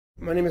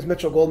My name is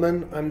Mitchell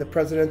Goldman. I'm the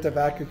president of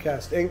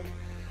Accuracast Inc.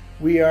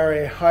 We are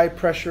a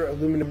high-pressure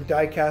aluminum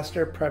die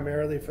caster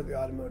primarily for the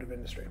automotive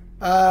industry.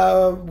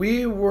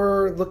 We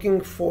were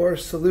looking for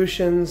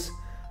solutions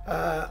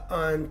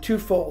on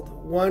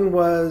twofold. One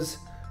was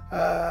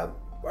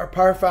our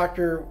power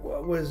factor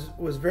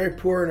was very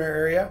poor in our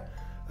area.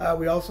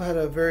 We also had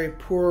a very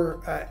poor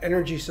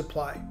energy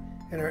supply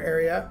in our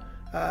area,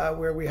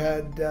 where we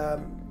had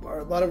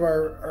a lot of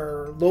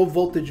our low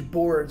voltage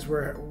boards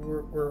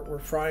were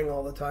frying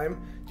all the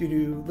time due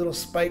to little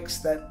spikes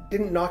that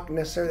didn't knock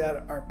necessarily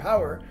out our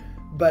power,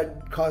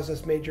 but caused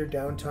us major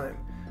downtime.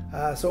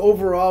 So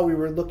overall, we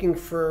were looking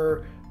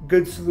for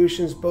good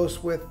solutions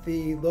both with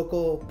the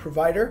local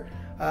provider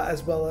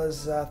as well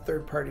as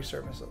third-party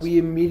services. We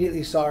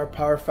immediately saw our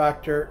power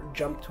factor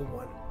jump to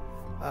 1.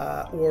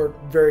 Or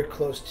very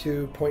close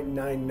to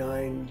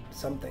 0.99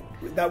 something.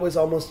 That was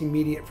almost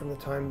immediate from the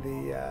time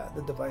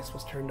the device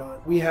was turned on.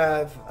 We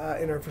have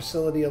in our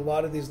facility a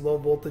lot of these low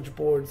voltage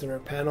boards in our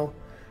panel,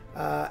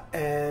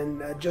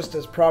 and just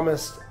as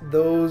promised,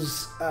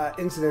 those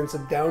incidents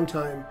of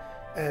downtime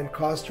and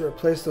cost to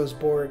replace those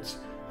boards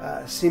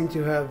seem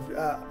to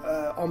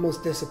have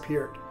almost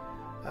disappeared.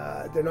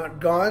 They're not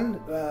gone,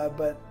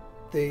 but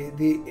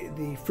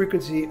the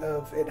frequency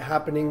of it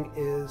happening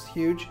is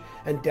huge,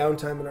 and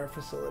downtime in our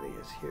facility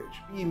is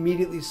huge. We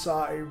immediately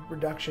saw a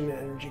reduction in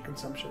energy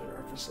consumption in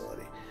our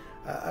facility,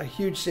 a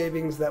huge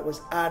savings that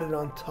was added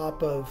on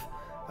top of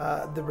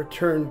the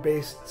return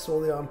based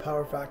solely on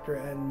power factor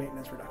and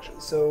maintenance reduction.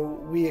 So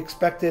we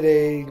expected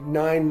a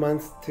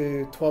 9-month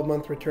to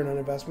 12-month return on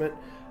investment.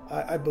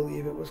 I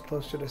believe it was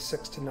closer to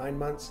 6 to 9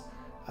 months.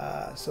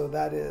 So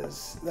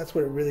that's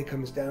what it really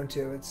comes down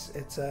to.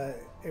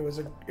 It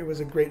was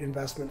a great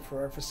investment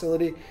for our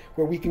facility,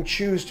 where we can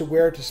choose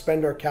where to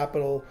spend our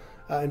capital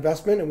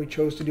investment, and we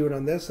chose to do it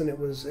on this, and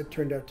it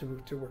turned out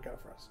to work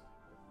out for us.